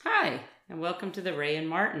and welcome to the Rae and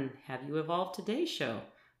Martin Have You Evolved Today show.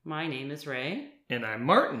 My name is Rae. And I'm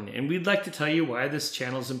Martin, and we'd like to tell you why this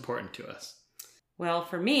channel is important to us. Well,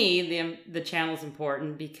 for me, the channel is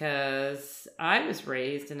important because I was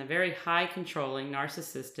raised in a very high controlling,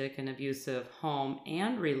 narcissistic, and abusive home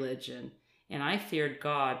and religion, and I feared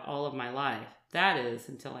God all of my life. That is,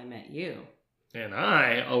 until I met you. And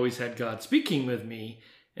I always had God speaking with me,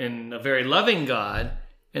 and a very loving God,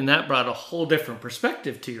 and that brought a whole different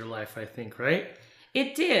perspective to your life, I think, right?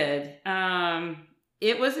 It did.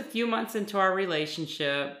 It was a few months into our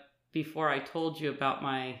relationship before I told you about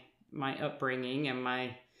my upbringing and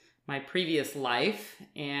my previous life,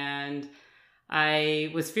 and I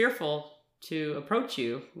was fearful to approach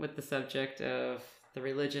you with the subject of the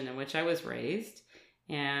religion in which I was raised.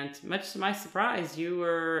 And much to my surprise, you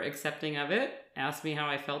were accepting of it, asked me how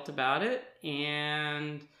I felt about it,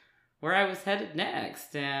 and where I was headed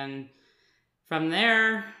next. And from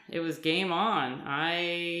there, it was game on.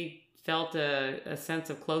 I felt a sense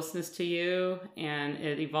of closeness to you, and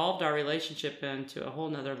it evolved our relationship into a whole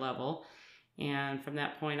nother level. And from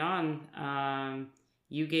that point on,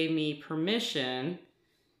 you gave me permission,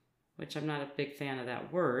 which I'm not a big fan of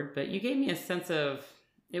that word, but you gave me a sense of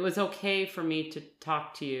it was okay for me to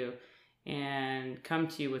talk to you and come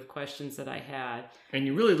to you with questions that I had. And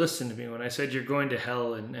you really listened to me when I said you're going to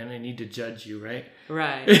hell and I need to judge you, right?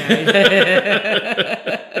 Right.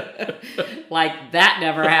 Like that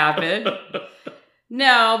never happened.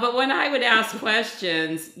 No, but when I would ask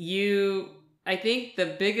questions, I think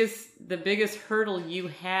the biggest hurdle you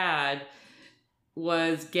had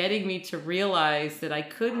was getting me to realize that I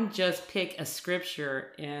couldn't just pick a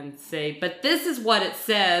scripture and say, but this is what it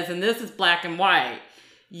says and this is black and white.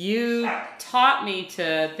 You taught me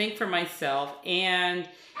to think for myself, and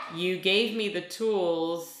you gave me the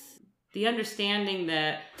tools, the understanding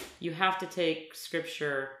that you have to take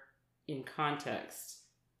scripture in context,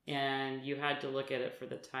 and you had to look at it for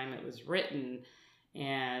the time it was written,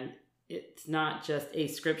 and it's not just a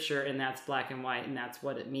scripture and that's black and white and that's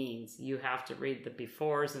what it means. You have to read the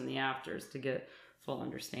befores and the afters to get full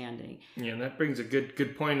understanding. Yeah, and that brings a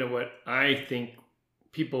good point of what I think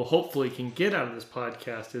people hopefully can get out of this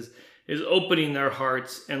podcast is opening their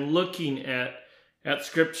hearts and looking at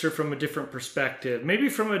scripture from a different perspective, maybe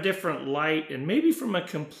from a different light, and maybe from a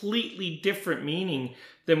completely different meaning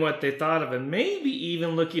than what they thought of, and maybe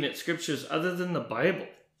even looking at scriptures other than the Bible.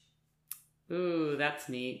 Ooh, that's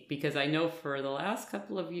neat, because I know for the last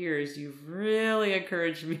couple of years, you've really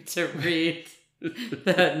encouraged me to read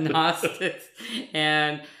the Gnostics,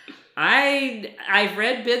 and I've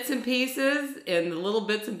read bits and pieces, and the little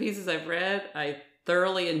bits and pieces I've read, I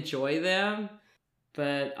thoroughly enjoy them,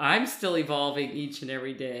 but I'm still evolving each and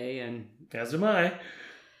every day, and as am I.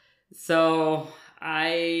 So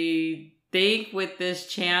I think with this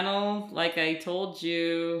channel, like I told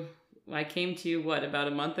you, I came to you, about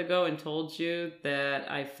a month ago and told you that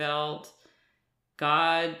I felt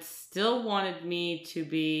God still wanted me to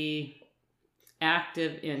be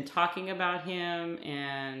active in talking about him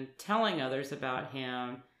and telling others about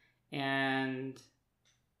him. And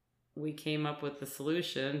we came up with the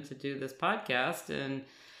solution to do this podcast and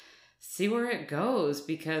see where it goes,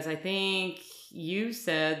 because I think you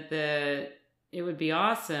said that it would be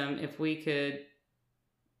awesome if we could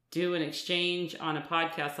do an exchange on a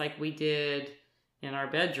podcast like we did in our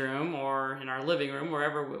bedroom or in our living room,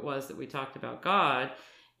 wherever it was that we talked about God,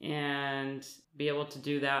 and be able to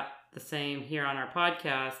do that the same here on our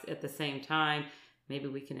podcast at the same time. Maybe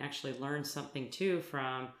we can actually learn something too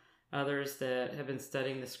from others that have been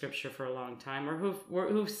studying the scripture for a long time, or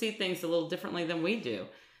who see things a little differently than we do.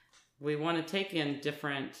 We want to take in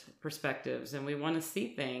different perspectives, and we want to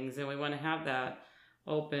see things, and we want to have that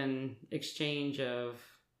open exchange of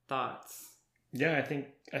thoughts. Yeah, I think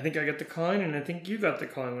I got the calling, and I think you got the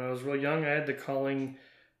calling. When I was real young, I had the calling.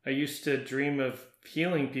 I used to dream of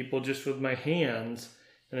healing people just with my hands,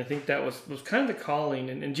 and I think that was kind of the calling.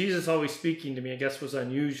 And Jesus always speaking to me, I guess, was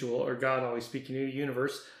unusual, or God always speaking to the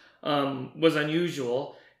universe was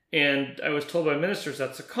unusual. And I was told by ministers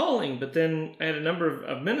that's a calling. But then I had a number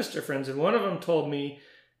of minister friends, and one of them told me,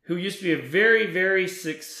 who used to be a very, very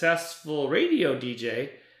successful radio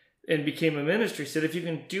DJ and became a minister, said, if you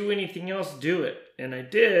can do anything else, do it. And I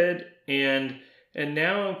did. And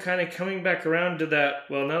now I'm kind of coming back around to that,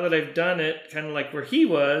 well, now that I've done it, kind of like where he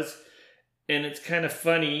was. And it's kind of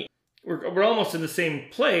funny. We're almost in the same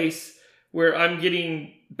place where I'm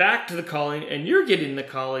getting back to the calling and you're getting the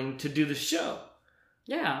calling to do the show.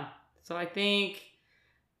 Yeah. So I think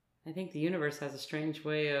the universe has a strange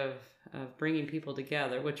way of bringing people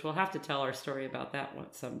together, which we'll have to tell our story about that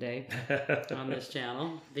one someday on this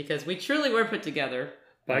channel, because we truly were put together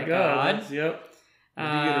By God. Yep.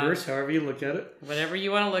 Universe, however you look at it. Whatever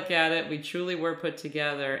you want to look at it, we truly were put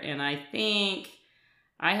together. And I think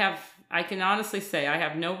I can honestly say I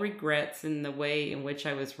have no regrets in the way in which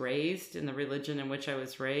I was raised, in the religion in which I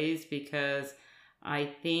was raised, because I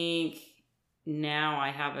think now I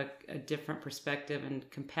have a different perspective and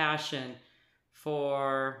compassion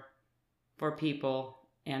for people.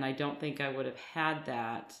 And I don't think I would have had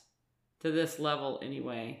that to this level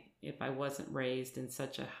anyway if I wasn't raised in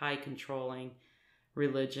such a high controlling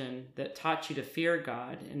religion that taught you to fear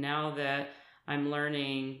God. And now that I'm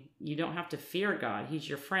learning you don't have to fear God, He's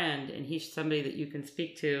your friend and He's somebody that you can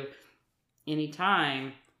speak to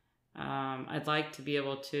anytime. I'd like to be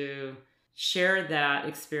able to share that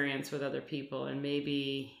experience with other people. And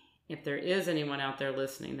maybe if there is anyone out there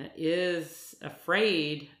listening that is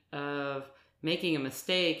afraid of making a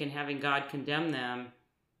mistake and having God condemn them,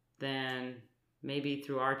 then maybe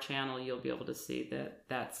through our channel you'll be able to see that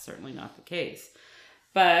that's certainly not the case.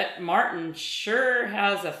 But Martin sure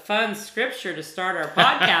has a fun scripture to start our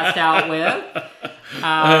podcast out with.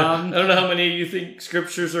 I don't know how many of you think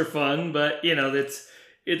scriptures are fun, but it's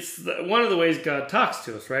one of the ways God talks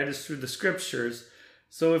to us, right? Is through the scriptures.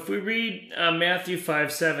 So if we read Matthew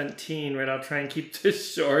 5:17, right, I'll try and keep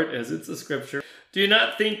this short as it's a scripture. Do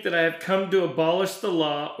not think that I have come to abolish the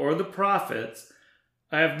law or the prophets.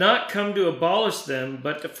 I have not come to abolish them,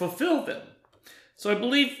 but to fulfill them. So I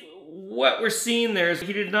believe what we're seeing there is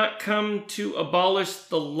He did not come to abolish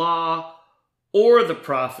the law or the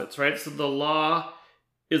prophets, right? So the law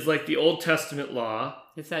is like the Old Testament law.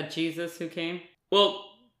 Is that Jesus who came? Well,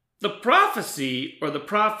 the prophecy or the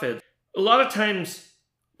prophet, a lot of times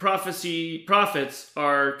prophets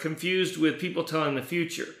are confused with people telling the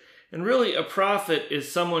future. And really a prophet is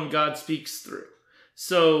someone God speaks through.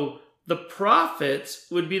 So the prophets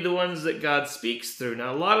would be the ones that God speaks through.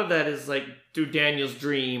 Now, a lot of that is like through Daniel's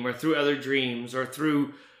dream or through other dreams or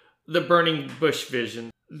through the burning bush vision.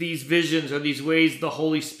 These visions are these ways the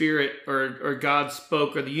Holy Spirit or God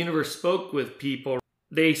spoke or the universe spoke with people.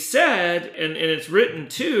 They said, and it's written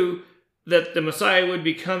too, that the Messiah would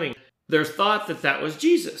be coming. There's thought that that was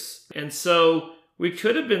Jesus. And so we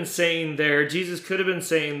could have been saying there, Jesus could have been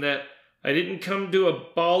saying that I didn't come to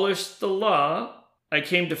abolish the law. I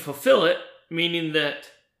came to fulfill it, meaning that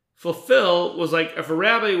fulfill was like if a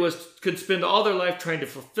rabbi could spend all their life trying to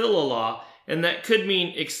fulfill a law, and that could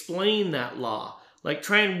mean explain that law, like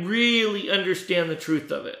try and really understand the truth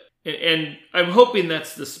of it. And I'm hoping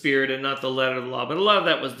that's the spirit and not the letter of the law, but a lot of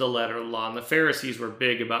that was the letter of the law, and the Pharisees were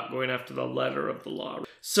big about going after the letter of the law.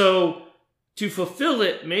 So to fulfill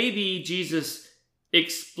it, maybe Jesus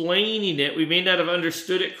explaining it, we may not have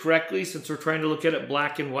understood it correctly since we're trying to look at it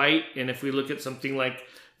black and white. And if we look at something like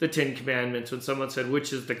the 10 Commandments, when someone said,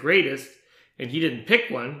 which is the greatest, and He didn't pick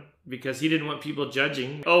one because He didn't want people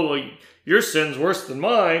judging, oh, well, your sin's worse than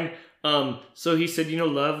mine. So He said,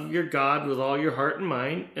 love your God with all your heart and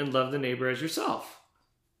mind and love the neighbor as yourself.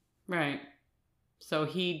 Right. So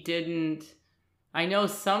He didn't, I know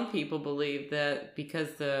some people believe that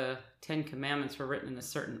because the 10 Commandments were written in a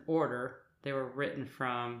certain order, they were written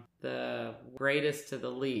from the greatest to the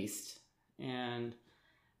least. And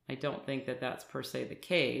I don't think that that's per se the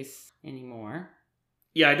case anymore.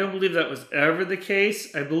 Yeah, I don't believe that was ever the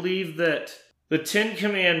case. I believe that the 10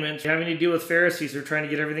 Commandments, having to deal with Pharisees who are trying to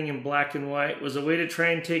get everything in black and white, was a way to try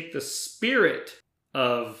and take the spirit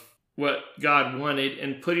of what God wanted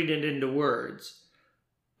and putting it into words.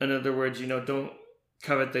 In other words, don't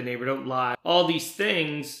covet thy neighbor, don't lie. All these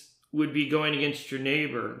things would be going against your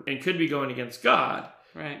neighbor and could be going against God.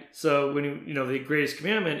 Right. So when the greatest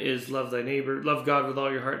commandment is love thy neighbor, love God with all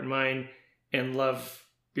your heart and mind, and love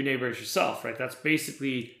your neighbor as yourself, right? That's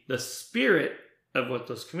basically the spirit of what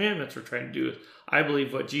those commandments were trying to do. I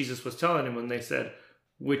believe what Jesus was telling him when they said,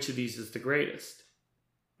 which of these is the greatest?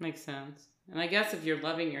 Makes sense. And I guess if you're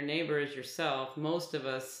loving your neighbor as yourself, most of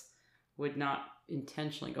us would not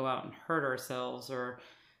intentionally go out and hurt ourselves or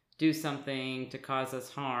do something to cause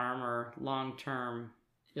us harm or long-term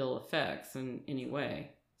ill effects in any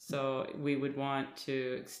way. So we would want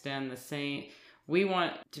to extend the same, we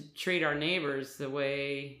want to treat our neighbors the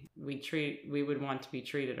way we would want to be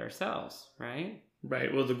treated ourselves, right?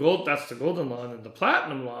 Right. Well, that's the golden law. And then the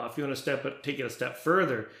platinum law, if you want to take it a step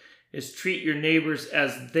further, is treat your neighbors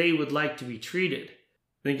as they would like to be treated.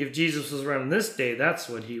 I think if Jesus was around this day, that's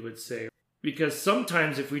what He would say. Because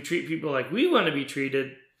sometimes if we treat people like we want to be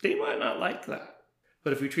treated, they might not like that.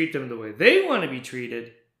 But if we treat them the way they want to be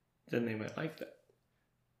treated, then they might like that.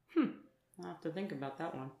 I'll have to think about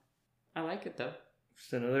that one. I like it though.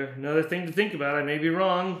 Just another thing to think about. I may be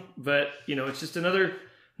wrong, but it's just another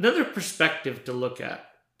perspective to look at.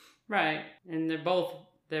 Right. And they're both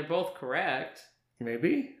they're both correct.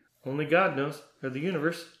 Maybe. Only God knows, or the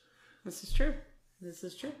universe. This is true. This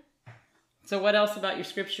is true. So what else about your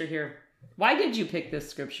scripture here? Why did you pick this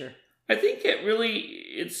scripture? I think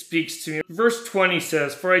it speaks to me. Verse 20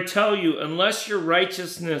 says, "For I tell you, unless your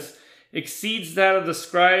righteousness exceeds that of the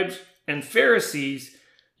scribes and Pharisees,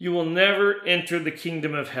 you will never enter the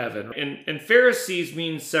kingdom of heaven." And Pharisees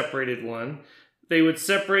means separated one. They would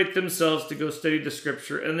separate themselves to go study the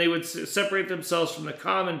scripture, and they would separate themselves from the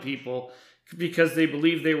common people because they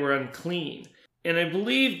believed they were unclean. And I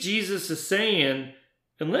believe Jesus is saying,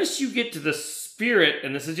 unless you get to the spirit,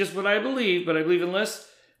 and this is just what I believe, but I believe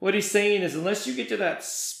what he's saying is unless you get to that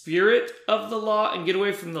spirit of the law and get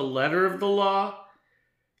away from the letter of the law,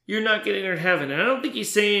 you're not going to enter heaven. And I don't think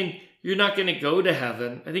he's saying you're not going to go to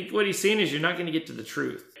heaven. I think what he's saying is you're not going to get to the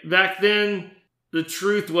truth. Back then, the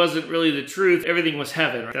truth wasn't really the truth. Everything was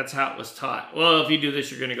heaven. Right? That's how it was taught. Well, if you do this,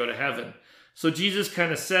 you're going to go to heaven. So Jesus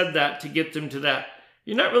kind of said that to get them to that.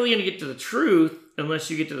 You're not really going to get to the truth unless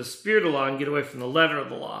you get to the spirit of the law and get away from the letter of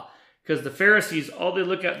the law. Because the Pharisees, all they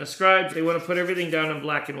look at, and the scribes, they want to put everything down in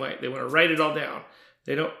black and white. They want to write it all down.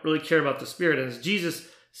 They don't really care about the spirit. And as Jesus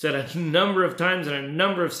said a number of times in a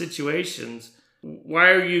number of situations, why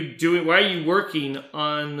are you working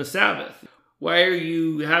on the Sabbath? Why are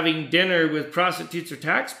you having dinner with prostitutes or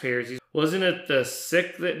taxpayers? Wasn't it the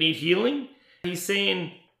sick that need healing? He's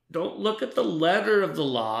saying, don't look at the letter of the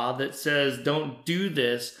law that says don't do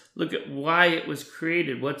this. Look at why it was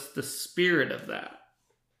created. What's the spirit of that?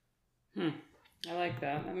 I like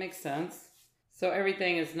that. That makes sense. So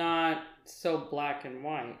everything is not so black and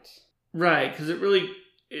white. Right, because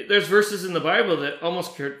there's verses in the Bible that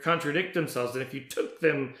almost contradict themselves. And if you took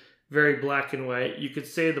them very black and white, you could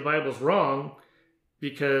say the Bible's wrong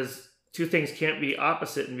because two things can't be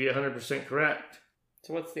opposite and be 100% correct.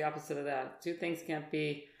 So what's the opposite of that? Two things can't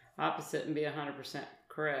be opposite and be 100%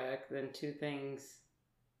 correct. Then two things...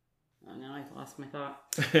 Oh, now I've lost my thought.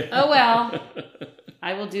 Oh, well.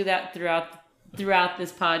 I will do that throughout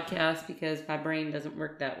this podcast because my brain doesn't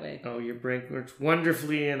work that way. Oh, your brain works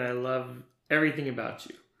wonderfully, and I love everything about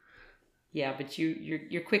you. Yeah, but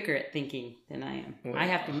you're quicker at thinking than I am. Well, I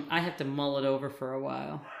have to mull it over for a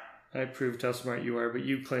while. I proved how smart you are, but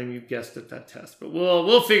you claim you guessed at that test. But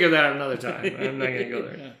we'll figure that out another time. I'm not going to go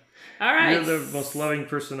there now. All right. You're the most loving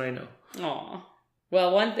person I know. Aw.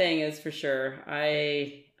 Well, one thing is for sure,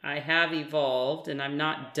 I have evolved, and I'm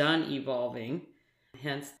not done evolving.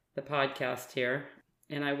 Hence the podcast here.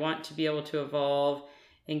 And I want to be able to evolve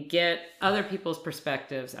and get other people's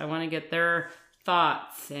perspectives. I want to get their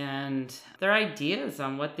thoughts and their ideas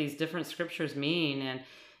on what these different scriptures mean. And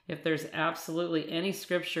if there's absolutely any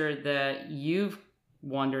scripture that you've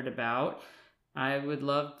wondered about, we would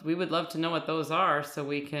love to know what those are so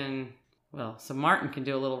Martin can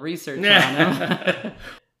do a little research on them.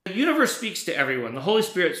 The universe speaks to everyone. The Holy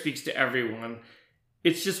Spirit speaks to everyone.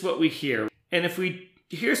 It's just what we hear. And if we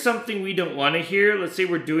hear something we don't want to hear, let's say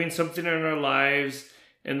we're doing something in our lives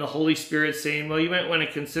and the Holy Spirit's saying, well, you might want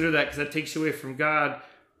to consider that because that takes you away from God,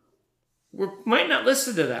 we might not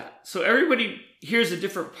listen to that. So everybody hears a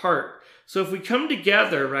different part. So if we come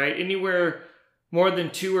together, right, anywhere more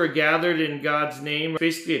than two are gathered in God's name,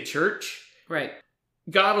 basically a church, right,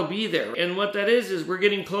 God will be there. And what that is we're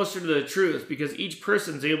getting closer to the truth because each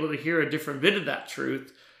person's able to hear a different bit of that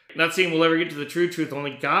truth. Not saying we'll ever get to the true truth.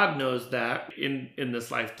 Only God knows that in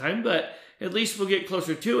this lifetime, but at least we'll get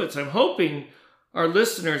closer to it. So I'm hoping our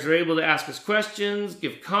listeners are able to ask us questions,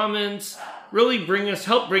 give comments, really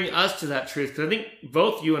help bring us to that truth. Because I think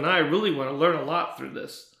both you and I really want to learn a lot through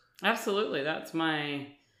this. Absolutely. That's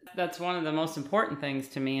one of the most important things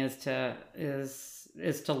to me is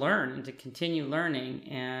to learn and to continue learning.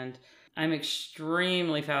 And I'm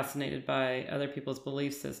extremely fascinated by other people's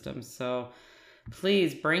belief systems. So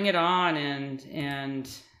please bring it on and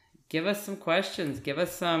give us some questions. Give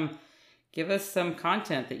us some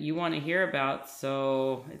content that you want to hear about.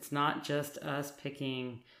 So it's not just us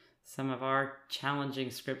picking some of our challenging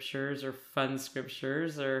scriptures or fun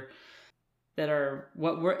scriptures or that are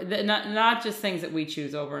not just things that we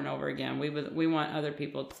choose over and over again. We want other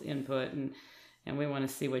people's input and we want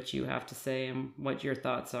to see what you have to say and what your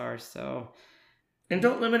thoughts are. So. And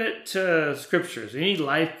don't limit it to scriptures. Any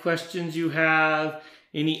life questions you have,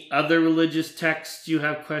 any other religious texts you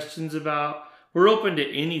have questions about, we're open to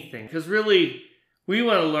anything. Because really, we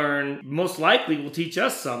want to learn, most likely will teach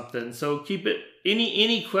us something. So keep it,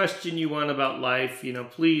 any question you want about life,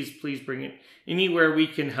 please bring it anywhere we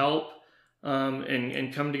can help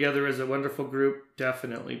and come together as a wonderful group.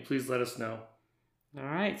 Definitely. Please let us know. All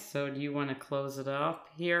right. So do you want to close it off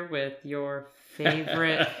here with your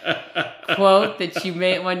favorite quote that you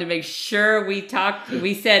wanted to make sure we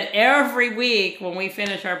said every week when we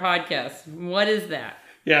finish our podcast. What is that?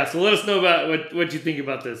 Yeah, so let us know about what you think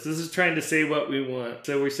about this. This is trying to say what we want.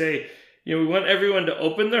 So we say, we want everyone to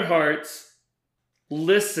open their hearts,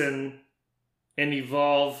 listen, and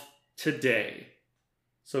evolve today.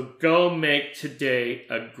 So go make today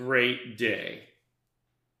a great day.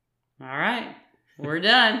 All right. We're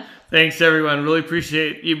done. Thanks, everyone. Really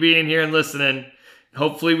appreciate you being here and listening.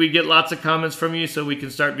 Hopefully we get lots of comments from you so we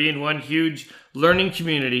can start being one huge learning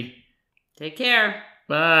community. Take care.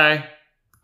 Bye.